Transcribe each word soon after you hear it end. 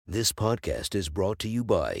This podcast is brought to you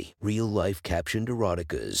by Real Life Captioned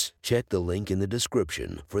Eroticas. Check the link in the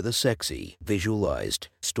description for the sexy, visualized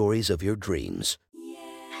stories of your dreams.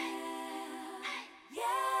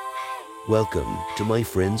 Welcome to my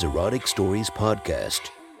friend's Erotic Stories podcast,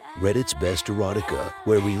 Reddit's Best Erotica,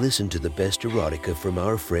 where we listen to the best erotica from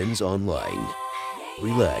our friends online.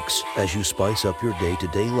 Relax as you spice up your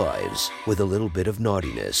day-to-day lives with a little bit of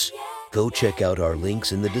naughtiness. Go check out our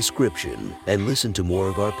links in the description and listen to more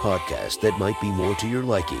of our podcast that might be more to your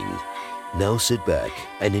liking. Now sit back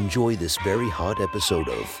and enjoy this very hot episode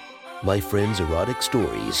of My Friend's Erotic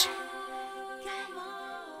Stories.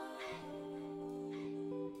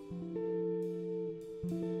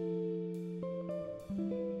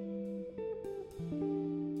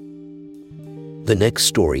 The next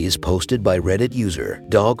story is posted by Reddit user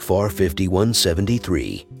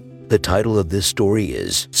Dogfar5173. The title of this story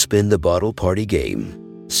is Spin the Bottle Party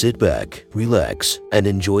Game. Sit back, relax, and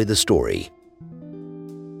enjoy the story.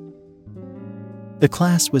 The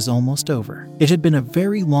class was almost over. It had been a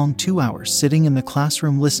very long 2 hours sitting in the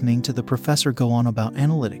classroom listening to the professor go on about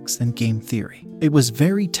analytics and game theory. It was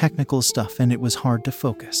very technical stuff and it was hard to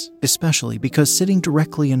focus, especially because sitting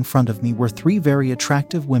directly in front of me were three very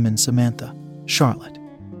attractive women: Samantha, Charlotte,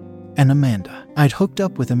 and Amanda. I'd hooked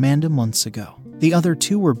up with Amanda months ago. The other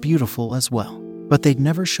two were beautiful as well, but they'd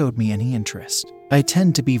never showed me any interest. I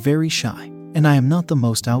tend to be very shy, and I am not the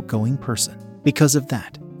most outgoing person. Because of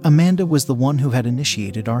that, Amanda was the one who had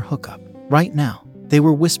initiated our hookup. Right now, they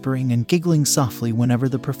were whispering and giggling softly whenever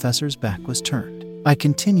the professor's back was turned. I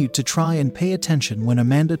continued to try and pay attention when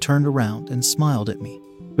Amanda turned around and smiled at me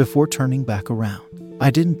before turning back around. I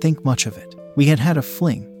didn't think much of it. We had had a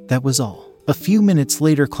fling, that was all. A few minutes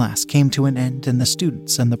later, class came to an end and the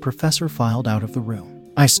students and the professor filed out of the room.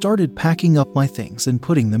 I started packing up my things and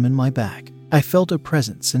putting them in my bag. I felt a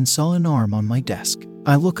presence and saw an arm on my desk.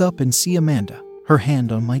 I look up and see Amanda, her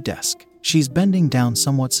hand on my desk. She's bending down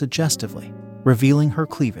somewhat suggestively, revealing her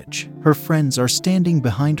cleavage. Her friends are standing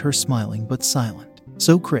behind her, smiling but silent.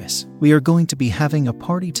 "So Chris, we are going to be having a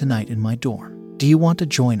party tonight in my dorm. Do you want to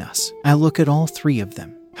join us?" I look at all three of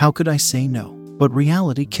them. How could I say no? But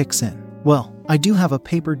reality kicks in. Well, I do have a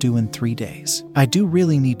paper due in 3 days. I do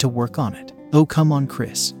really need to work on it. "Oh, come on,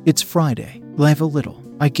 Chris. It's Friday. Live a little."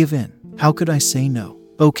 I give in. How could I say no?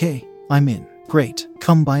 "Okay, I'm in." "Great.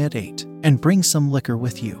 Come by at 8 and bring some liquor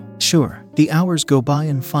with you." "Sure." The hours go by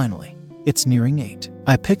and finally, it's nearing 8.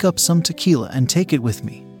 I pick up some tequila and take it with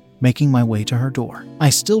me, making my way to her door.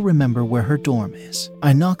 I still remember where her dorm is.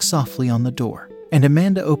 I knock softly on the door, and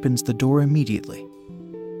Amanda opens the door immediately,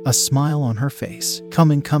 a smile on her face.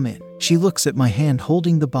 Come in." She looks at my hand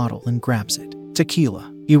holding the bottle and grabs it.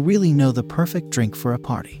 "Tequila. You really know the perfect drink for a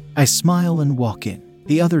party." I smile and walk in.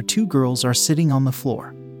 The other two girls are sitting on the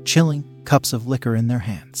floor, chilling, cups of liquor in their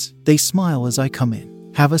hands. They smile as I come in.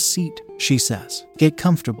 "Have a seat," she says. "Get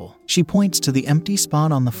comfortable." She points to the empty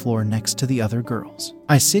spot on the floor next to the other girls.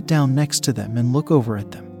 I sit down next to them and look over at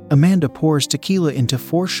them. Amanda pours tequila into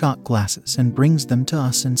 4 shot glasses and brings them to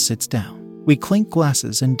us and sits down. We clink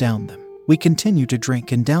glasses and down them. We continue to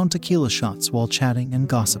drink and down tequila shots while chatting and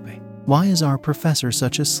gossiping. Why is our professor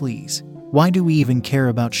such a sleaze? Why do we even care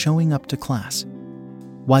about showing up to class?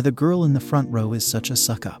 Why the girl in the front row is such a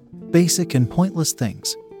suck-up? Basic and pointless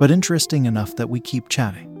things, but interesting enough that we keep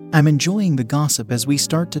chatting. I'm enjoying the gossip as we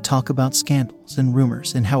start to talk about scandals and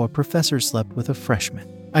rumors and how a professor slept with a freshman.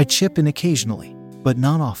 I chip in occasionally, but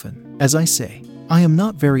not often. As I say, I am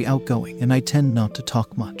not very outgoing and I tend not to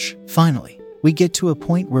talk much. Finally, we get to a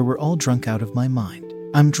point where we're all drunk out of my mind.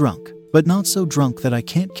 I'm drunk, but not so drunk that I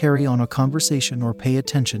can't carry on a conversation or pay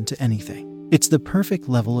attention to anything. It's the perfect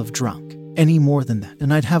level of drunk. Any more than that,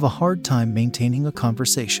 and I'd have a hard time maintaining a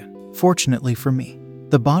conversation. Fortunately for me,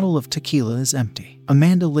 the bottle of tequila is empty.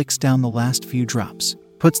 Amanda licks down the last few drops,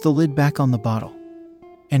 puts the lid back on the bottle,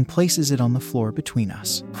 and places it on the floor between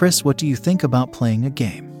us. "Chris, what do you think about playing a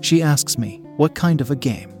game?" She asks me. "What kind of a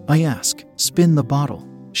game?" I ask. "Spin the bottle,"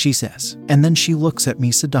 she says, and then she looks at me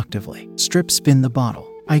seductively. Spin the bottle.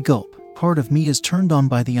 I gulp. Part of me is turned on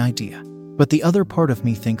by the idea, but the other part of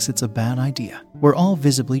me thinks it's a bad idea. We're all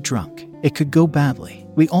visibly drunk. It could go badly.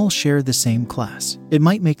 We all share the same class. It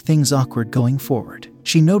might make things awkward going forward.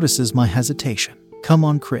 She notices my hesitation. "Come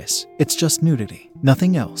on, Chris. It's just nudity.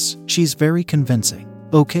 Nothing else." She's very convincing.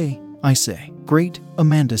 "Okay," I say. "Great,"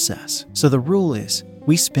 Amanda says. "So the rule is,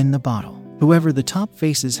 we spin the bottle. Whoever the top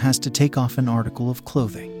faces has to take off an article of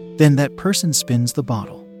clothing. Then that person spins the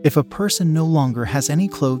bottle. If a person no longer has any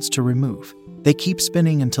clothes to remove, they keep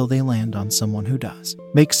spinning until they land on someone who does.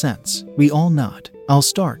 Makes sense?" We all nod. "I'll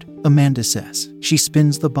start," Amanda says. She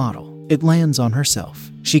spins the bottle. It lands on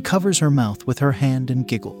herself. She covers her mouth with her hand and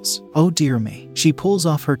giggles. Oh dear me. She pulls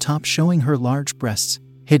off her top, showing her large breasts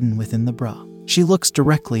hidden within the bra. She looks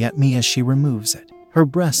directly at me as she removes it. Her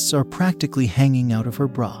breasts are practically hanging out of her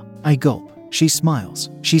bra. I gulp. She smiles.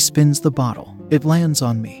 She spins the bottle. It lands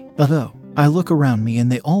on me. Oh. I look around me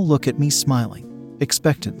and they all look at me smiling,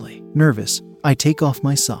 expectantly. Nervous, I take off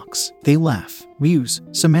my socks. They laugh. Muse,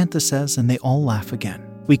 Samantha says, and they all laugh again.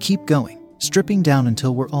 We keep going, stripping down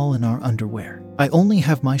until we're all in our underwear. I only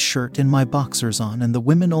have my shirt and my boxers on, and the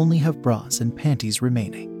women only have bras and panties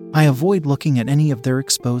remaining. I avoid looking at any of their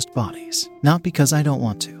exposed bodies, not because I don't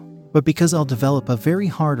want to, but because I'll develop a very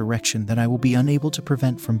hard erection that I will be unable to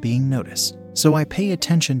prevent from being noticed. So I pay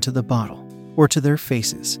attention to the bottle, or to their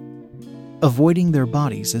faces, avoiding their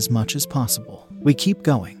bodies as much as possible. We keep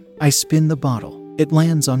going. I spin the bottle. It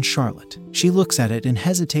lands on Charlotte. She looks at it and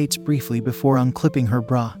hesitates briefly before unclipping her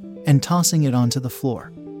bra and tossing it onto the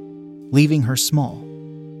floor, leaving her small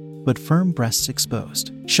but firm breasts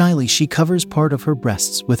exposed. Shyly, she covers part of her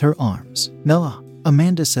breasts with her arms. "Noah,"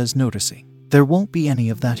 Amanda says, noticing. "There won't be any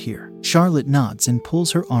of that here." Charlotte nods and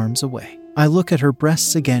pulls her arms away. I look at her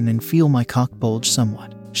breasts again and feel my cock bulge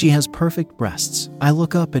somewhat. She has perfect breasts. I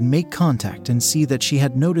look up and make contact and see that she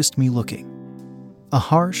had noticed me looking. A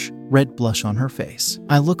harsh, red blush on her face.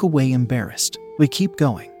 I look away, embarrassed. We keep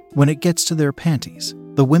going. When it gets to their panties,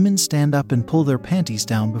 the women stand up and pull their panties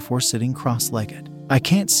down before sitting cross-legged. I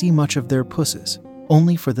can't see much of their pusses,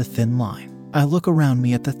 only for the thin line. I look around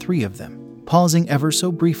me at the three of them, pausing ever so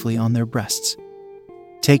briefly on their breasts,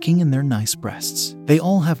 taking in their nice breasts. They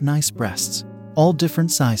all have nice breasts, all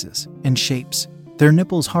different sizes and shapes. Their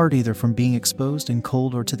nipples hard either from being exposed and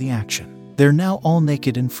cold or to the action. They're now all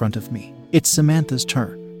naked in front of me. It's Samantha's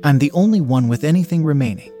turn. I'm the only one with anything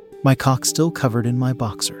remaining, my cock still covered in my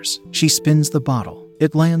boxers. She spins the bottle.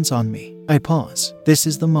 It lands on me. I pause. This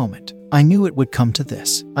is the moment. I knew it would come to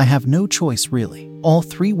this. I have no choice, really. All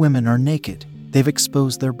three women are naked. They've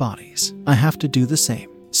exposed their bodies. I have to do the same.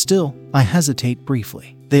 Still, I hesitate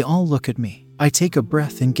briefly. They all look at me. I take a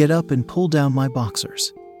breath and get up and pull down my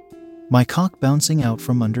boxers, my cock bouncing out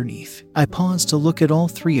from underneath. I pause to look at all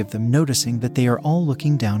three of them, noticing that they are all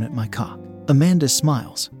looking down at my cock. Amanda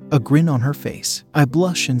smiles, a grin on her face. I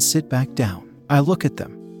blush and sit back down. I look at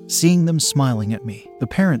them, seeing them smiling at me.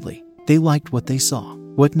 Apparently, they liked what they saw.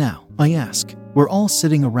 What now? I ask. We're all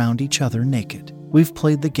sitting around each other naked. We've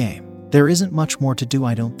played the game. There isn't much more to do,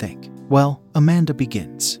 I don't think. Well, Amanda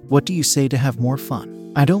begins. What do you say to have more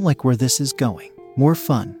fun? I don't like where this is going. More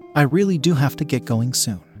fun? I really do have to get going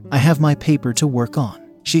soon. I have my paper to work on.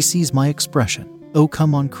 She sees my expression. Oh,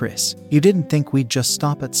 come on, Chris. You didn't think we'd just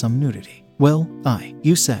stop at some nudity. Well,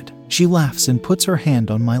 you said. She laughs and puts her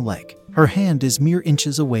hand on my leg. Her hand is mere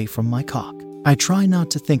inches away from my cock. I try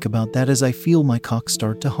not to think about that as I feel my cock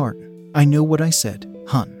start to harden. I know what I said,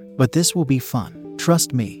 hun, but this will be fun.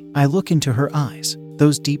 Trust me. I look into her eyes,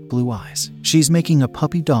 those deep blue eyes. She's making a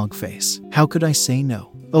puppy dog face. How could I say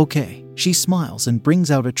no? Okay. She smiles and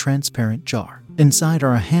brings out a transparent jar. Inside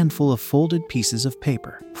are a handful of folded pieces of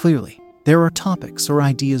paper. Clearly, there are topics or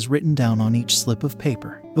ideas written down on each slip of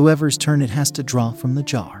paper. Whoever's turn it has to draw from the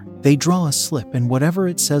jar. They draw a slip, and whatever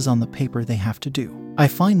it says on the paper they have to do. I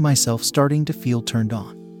find myself starting to feel turned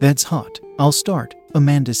on. That's hot. I'll start,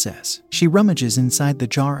 Amanda says. She rummages inside the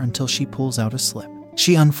jar until she pulls out a slip.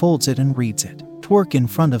 She unfolds it and reads it. Twerk in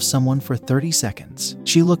front of someone for 30 seconds.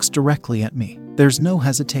 She looks directly at me. There's no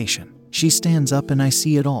hesitation. She stands up and I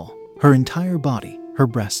see it all. Her entire body, her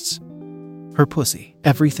breasts, her pussy,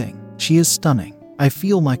 everything. She is stunning. I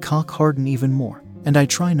feel my cock harden even more, and I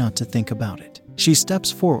try not to think about it. She steps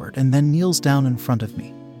forward and then kneels down in front of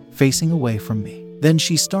me, facing away from me. Then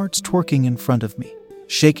she starts twerking in front of me,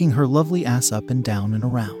 shaking her lovely ass up and down and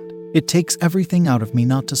around. It takes everything out of me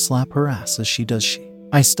not to slap her ass as she does.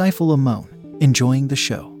 I stifle a moan, enjoying the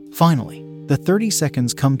show. Finally, the 30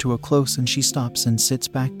 seconds come to a close and she stops and sits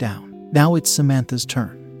back down. Now it's Samantha's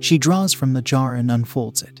turn. She draws from the jar and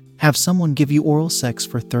unfolds it. Have someone give you oral sex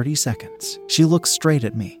for 30 seconds. She looks straight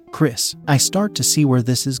at me. Chris, I start to see where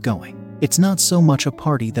this is going. It's not so much a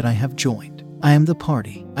party that I have joined. I am the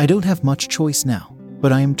party. I don't have much choice now,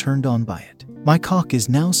 but I am turned on by it. My cock is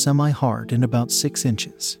now semi-hard and about 6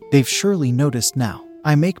 inches. They've surely noticed now.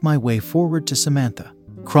 I make my way forward to Samantha,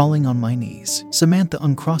 crawling on my knees. Samantha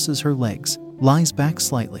uncrosses her legs, lies back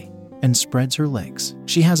slightly, and spreads her legs.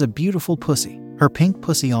 She has a beautiful pussy, her pink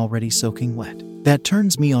pussy already soaking wet. That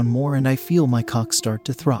turns me on more and I feel my cock start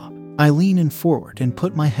to throb. I lean in forward and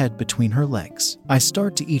put my head between her legs. I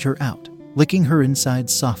start to eat her out, licking her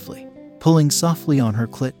insides softly, pulling softly on her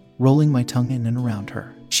clit, rolling my tongue in and around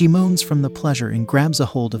her. She moans from the pleasure and grabs a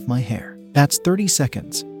hold of my hair. That's 30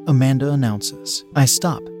 seconds, Amanda announces. I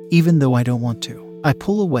stop, even though I don't want to. I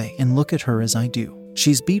pull away and look at her as I do.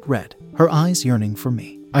 She's beet red, her eyes yearning for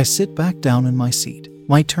me. I sit back down in my seat.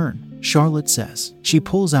 My turn, Charlotte says. She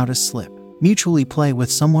pulls out a slip. Mutually play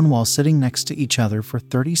with someone while sitting next to each other for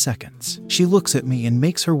 30 seconds. She looks at me and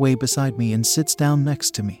makes her way beside me and sits down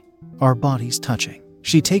next to me. Our bodies touching.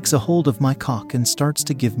 She takes a hold of my cock and starts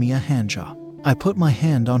to give me a handjob. I put my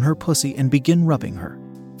hand on her pussy and begin rubbing her,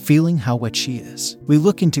 feeling how wet she is. We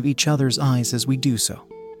look into each other's eyes as we do so.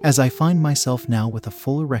 As I find myself now with a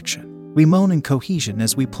full erection, we moan in cohesion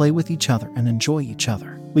as we play with each other and enjoy each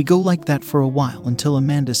other. We go like that for a while until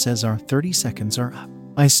Amanda says our 30 seconds are up.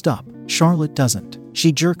 I stop. Charlotte doesn't.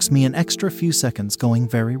 She jerks me an extra few seconds, going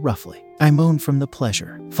very roughly. I moan from the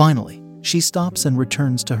pleasure. Finally, she stops and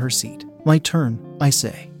returns to her seat. My turn, I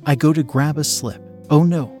say. I go to grab a slip. Oh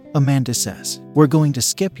no, Amanda says. We're going to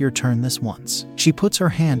skip your turn this once. She puts her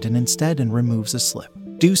hand in instead and removes a slip.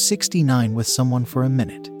 Do 69 with someone for a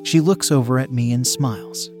minute. She looks over at me and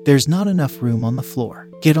smiles. There's not enough room on the floor.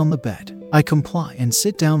 Get on the bed. I comply and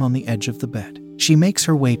sit down on the edge of the bed. She makes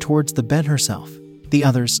her way towards the bed herself, the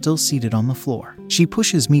others still seated on the floor. She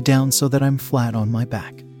pushes me down so that I'm flat on my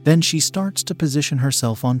back. Then she starts to position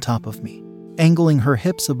herself on top of me, angling her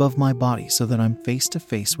hips above my body so that I'm face to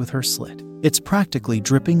face with her slit. It's practically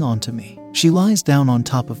dripping onto me. She lies down on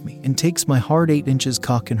top of me and takes my hard 8 inches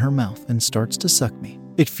cock in her mouth and starts to suck me.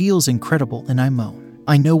 It feels incredible and I moan.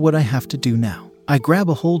 I know what I have to do now. I grab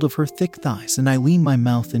a hold of her thick thighs and I lean my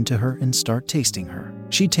mouth into her and start tasting her.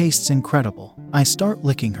 She tastes incredible. I start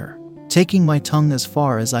licking her, taking my tongue as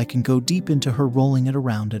far as I can go deep into her, rolling it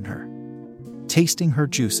around in her, tasting her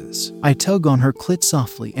juices. I tug on her clit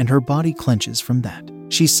softly and her body clenches from that.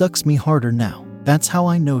 She sucks me harder now. That's how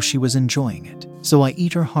I know she was enjoying it. So I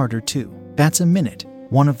eat her harder too. That's a minute,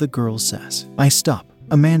 one of the girls says. I stop.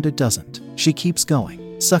 Amanda doesn't. She keeps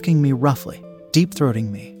going, sucking me roughly,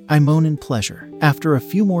 deep-throating me. I moan in pleasure. After a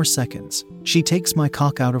few more seconds, she takes my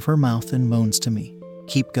cock out of her mouth and moans to me,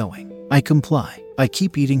 keep going. I comply. I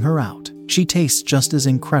keep eating her out. She tastes just as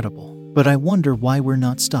incredible, but I wonder why we're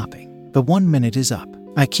not stopping. The 1 minute is up.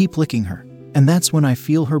 I keep licking her, and that's when I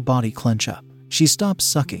feel her body clench up. She stops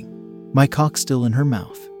sucking, my cock still in her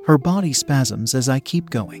mouth. Her body spasms as I keep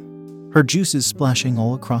going, her juices splashing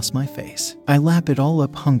all across my face. I lap it all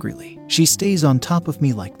up hungrily. She stays on top of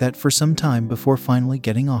me like that for some time before finally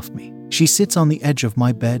getting off me. She sits on the edge of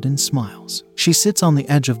my bed and smiles. She sits on the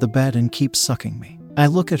edge of the bed and keeps sucking me. I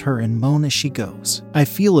look at her and moan as she goes. I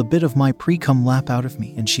feel a bit of my pre-cum lap out of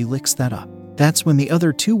me and she licks that up. That's when the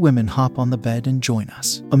other 2 women hop on the bed and join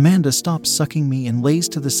us. Amanda stops sucking me and lays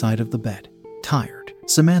to the side of the bed, tired.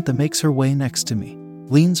 Samantha makes her way next to me,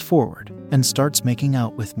 leans forward, and starts making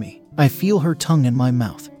out with me. I feel her tongue in my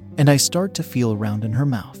mouth, and I start to feel around in her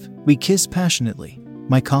mouth. We kiss passionately,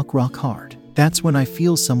 my cock rock hard. That's when I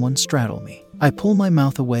feel someone straddle me. I pull my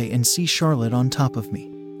mouth away and see Charlotte on top of me,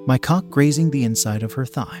 my cock grazing the inside of her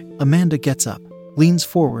thigh. Amanda gets up, leans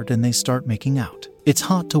forward, and they start making out. It's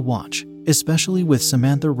hot to watch, especially with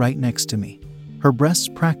Samantha right next to me, her breasts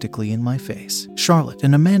practically in my face. Charlotte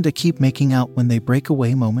and Amanda keep making out when they break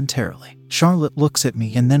away momentarily. Charlotte looks at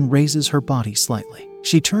me and then raises her body slightly.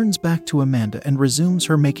 She turns back to Amanda and resumes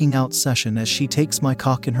her making out session as she takes my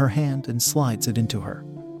cock in her hand and slides it into her,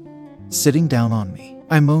 sitting down on me.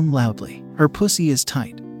 I moan loudly. Her pussy is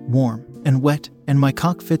tight, warm, and wet, and my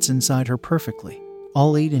cock fits inside her perfectly,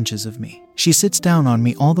 all 8 inches of me. She sits down on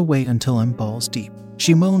me all the way until I'm balls deep.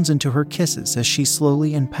 She moans into her kisses as she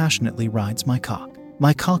slowly and passionately rides my cock.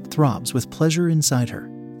 My cock throbs with pleasure inside her,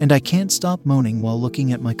 and I can't stop moaning while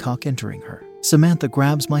looking at my cock entering her. Samantha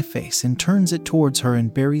grabs my face and turns it towards her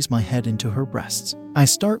and buries my head into her breasts. I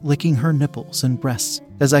start licking her nipples and breasts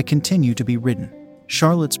as I continue to be ridden,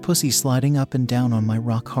 Charlotte's pussy sliding up and down on my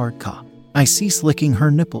rock-hard cock. I cease licking her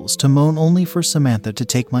nipples to moan, only for Samantha to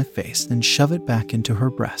take my face and shove it back into her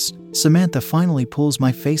breast. Samantha finally pulls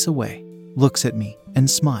my face away, looks at me, and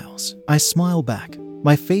smiles. I smile back,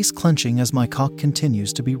 my face clenching as my cock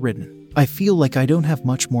continues to be ridden. I feel like I don't have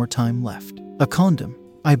much more time left. A condom,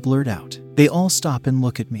 I blurt out. They all stop and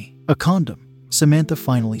look at me. A condom, Samantha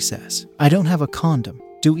finally says. I don't have a condom,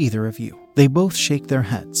 do either of you? They both shake their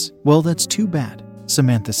heads. Well, that's too bad,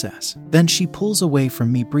 Samantha says. Then she pulls away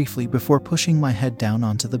from me briefly before pushing my head down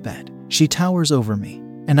onto the bed. She towers over me,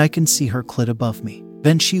 and I can see her clit above me.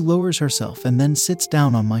 Then she lowers herself and then sits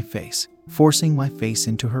down on my face, forcing my face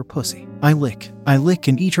into her pussy. I lick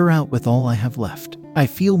and eat her out with all I have left. I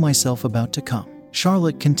feel myself about to come.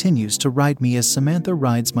 Charlotte continues to ride me as Samantha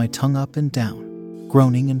rides my tongue up and down,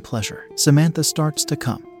 groaning in pleasure. Samantha starts to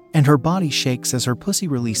come, and her body shakes as her pussy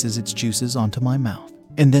releases its juices onto my mouth.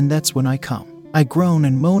 And then that's when I come. I groan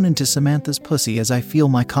and moan into Samantha's pussy as I feel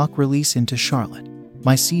my cock release into Charlotte,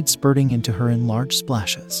 my seed spurting into her in large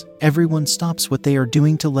splashes. Everyone stops what they are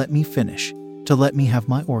doing to let me finish, to let me have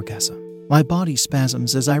my orgasm. My body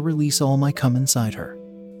spasms as I release all my cum inside her,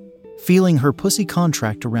 feeling her pussy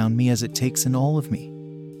contract around me as it takes in all of me,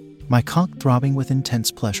 my cock throbbing with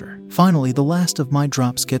intense pleasure. Finally, the last of my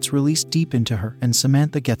drops gets released deep into her and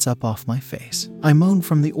Samantha gets up off my face. I moan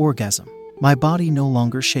from the orgasm, my body no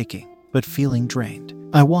longer shaking, but feeling drained.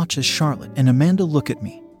 I watch as Charlotte and Amanda look at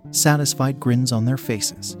me, satisfied grins on their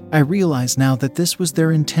faces. I realize now that this was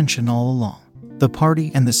their intention all along. The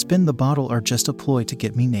party and the spin the bottle are just a ploy to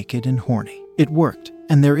get me naked and horny. It worked,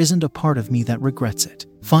 and there isn't a part of me that regrets it.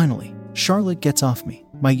 Finally, Charlotte gets off me,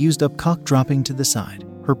 my used up cock dropping to the side,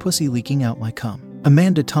 her pussy leaking out my cum.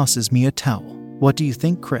 Amanda tosses me a towel. What do you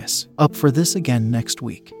think, Chris? Up for this again next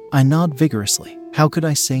week? I nod vigorously. How could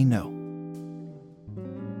I say no?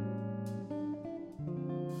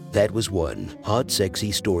 That was one hot,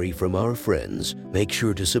 sexy story from our friends. Make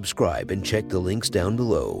sure to subscribe and check the links down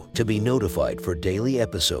below to be notified for daily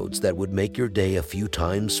episodes that would make your day a few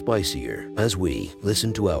times spicier as we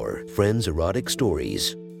listen to our friends' erotic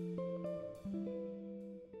stories.